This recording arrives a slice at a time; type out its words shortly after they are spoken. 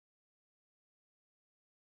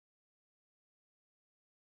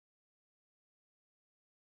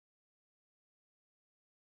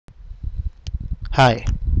Hi,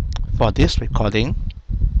 for this recording,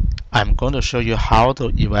 I'm going to show you how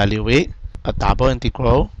to evaluate a double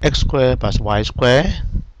integral x squared plus y squared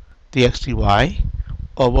dx dy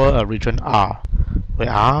over a region R, where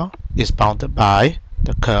R is bounded by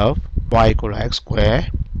the curve y equal to x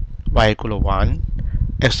squared, y equal to 1,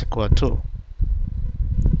 x equal to 2.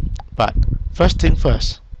 But first thing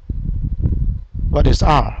first, what is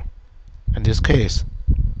R? In this case,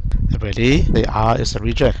 already the R is a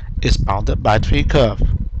region. It's bounded by three curves,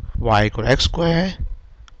 y equal to x squared,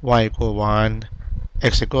 y equal to 1,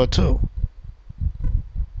 x equal to 2.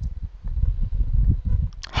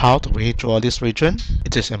 How do we draw this region?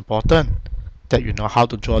 It is important that you know how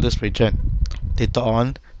to draw this region. Later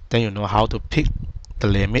on, then you know how to pick the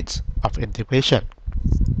limits of integration.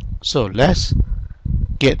 So let's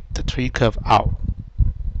get the three curves out.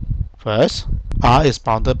 First, R is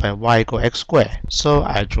bounded by y equal to x squared. So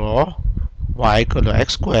I draw y equal to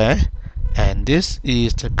x squared, and this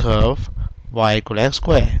is the curve y equal to x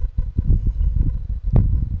squared.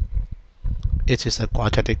 It is a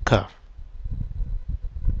quadratic curve.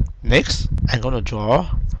 Next, I'm going to draw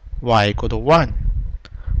y equal to 1.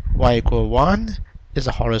 Y equal to 1 is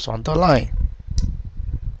a horizontal line.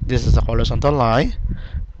 This is a horizontal line,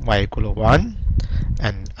 y equal to 1.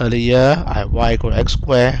 And earlier, I have y equal to x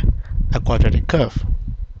squared, a quadratic curve.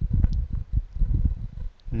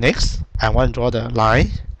 Next, I want to draw the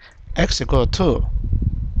line x equal to 2.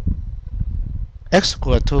 X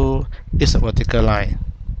equal to 2 is a vertical line.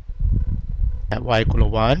 At y equal to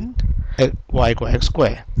 1, y equal to x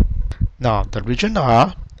squared. Now, the region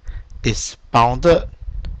R is bounded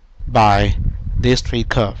by these three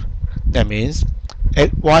curves. That means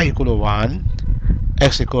y equal to 1,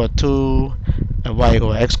 x equal to 2, and y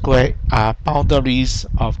equal to x squared are boundaries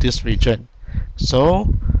of this region. So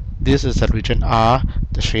this is the region R,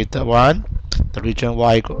 the shaded one. The region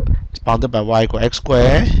y is bounded by y equal to x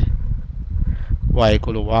squared, y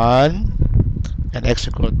equal to 1, and x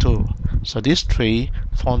equal to 2. So these three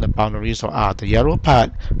form the boundaries of R. The yellow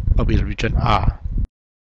part will be the region R.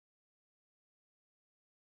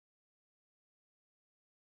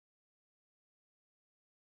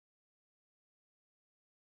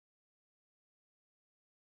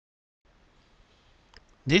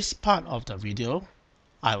 This part of the video,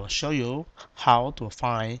 I will show you how to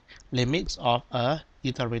find limits of a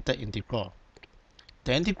iterated integral.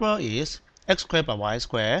 The integral is x squared by y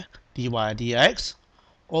squared dy dx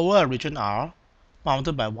over a region R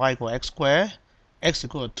bounded by y equal to x squared, x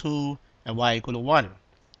equal to 2, and y equal to 1.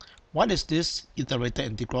 What is this iterated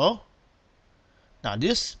integral? Now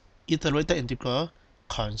this iterated integral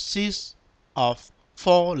consists of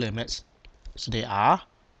four limits. So they are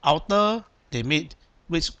outer limit,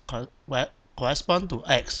 which correspond to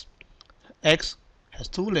x. X has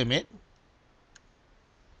two limits.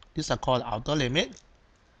 These are called outer limit.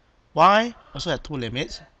 Y also has two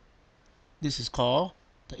limits. This is called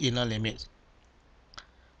the inner limit.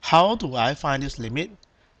 How do I find this limit?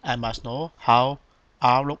 I must know how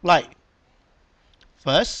R look like.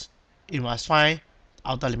 First, you must find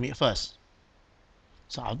outer limit first.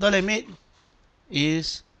 So outer limit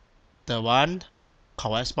is the one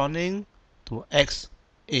corresponding to x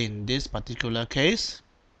in this particular case.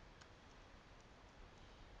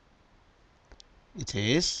 It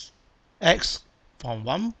is x from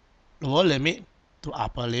one lower limit to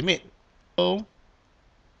upper limit. So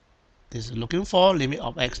this is looking for limit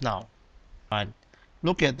of x now. And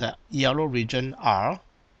look at the yellow region R.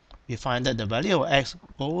 We find that the value of x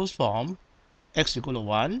goes from x equal to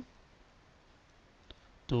 1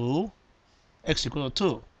 to x equal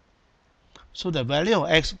to 2. So the value of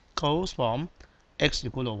x goes from x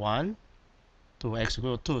equal to 1 to x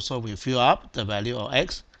equal to 2. So we fill up the value of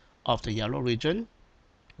x of the yellow region,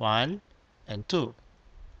 1 and 2.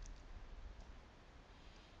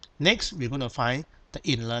 Next, we're going to find the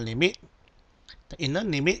inner limit. The inner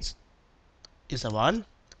limit is the one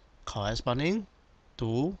corresponding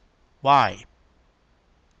to y.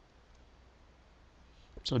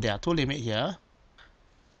 So there are two limits here.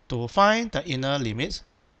 To find the inner limits,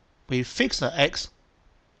 we fix the x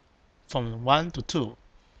from 1 to 2.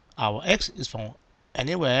 Our x is from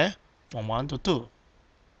anywhere from 1 to 2.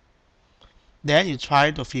 Then you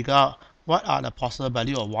try to figure out what are the possible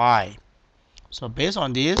values of y. So based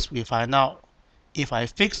on this, we find out if I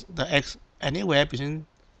fix the x anywhere between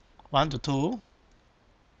 1 to 2,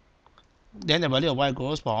 then the value of y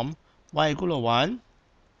goes from y equal to 1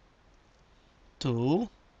 to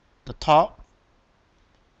the top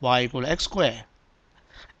y equal to x squared.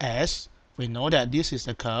 As we know that this is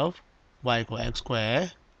the curve y equal to x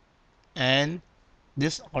squared, and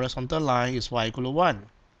this horizontal line is y equal to 1.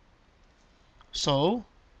 So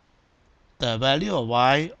the value of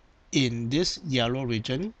y in this yellow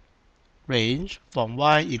region range from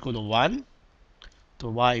y equal to 1 to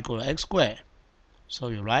y equal to x squared. So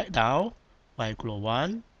you write down y equal to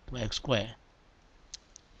 1 to x squared.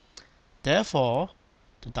 Therefore,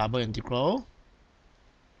 the double integral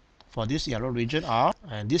for this yellow region are,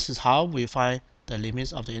 and this is how we find the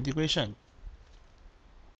limits of the integration.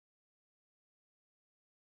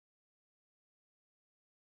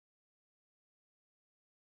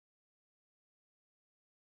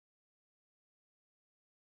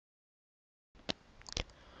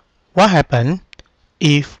 What happens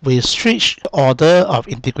if we switch the order of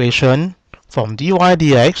integration from dy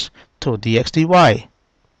dx to dx dy,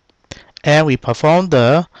 and we perform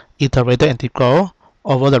the iterated integral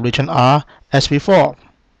over the region R as before?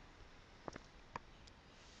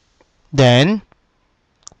 Then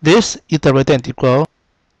this iterated integral,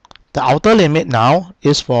 the outer limit now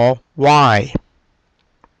is for y.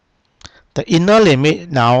 The inner limit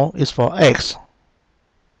now is for x.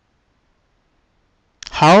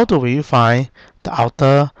 How do we find the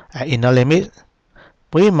outer and inner limit?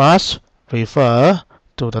 We must refer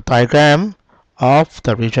to the diagram of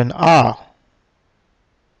the region R.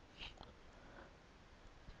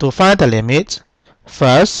 To find the limit,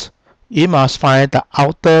 first, you must find the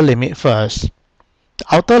outer limit first. The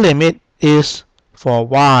outer limit is for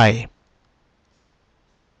y.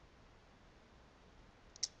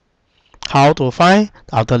 How to find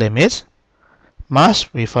the outer limits?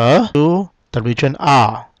 Must refer to the region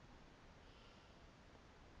R.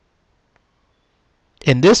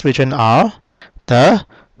 In this region R, the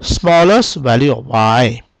smallest value of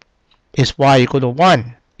y is y equal to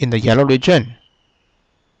 1 in the yellow region.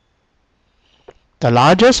 The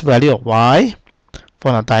largest value of y,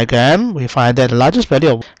 from the diagram, we find that the largest value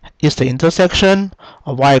of is the intersection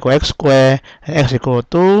of y equal x squared and x equal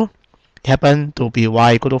to 2. It happens to be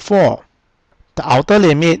y equal to 4. The outer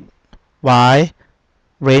limit y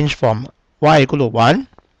range from y equal to 1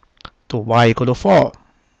 to y equal to 4.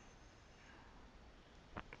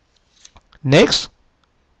 Next,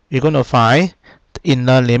 we're going to find the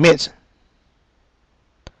inner limits.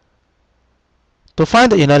 To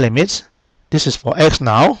find the inner limits, this is for x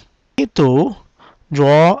now. We need to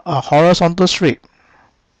draw a horizontal strip.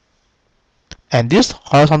 And this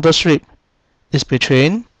horizontal strip is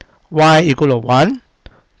between y equal to 1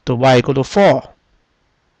 to y equal to 4.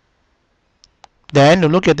 Then you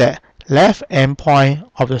look at the left endpoint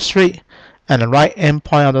of the strip and the right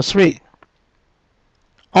endpoint of the strip.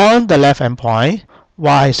 On the left endpoint,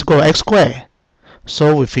 y is equal to x squared.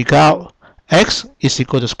 So we figure out x is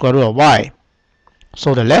equal to square root of y.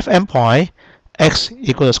 So the left endpoint, x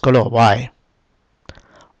equal to square root of y.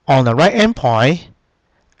 On the right endpoint,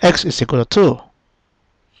 x is equal to 2.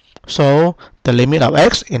 So the limit of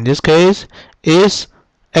x in this case is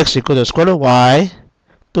x equal to square root of y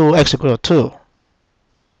to x equal to 2.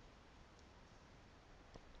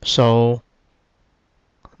 So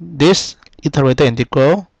this iterated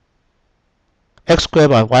integral x squared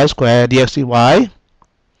by y squared dx dy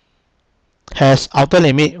has outer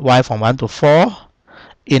limit y from 1 to 4,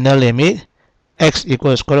 inner limit x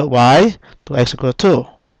equals square root of y to x equal to 2.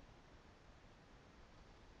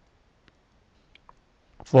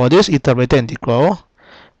 For this iterated integral,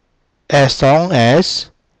 as long as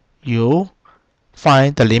you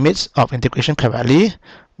find the limits of integration correctly,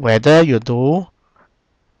 whether you do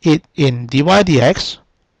it in dy dx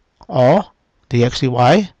or dx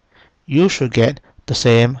dy, you should get the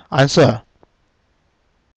same answer.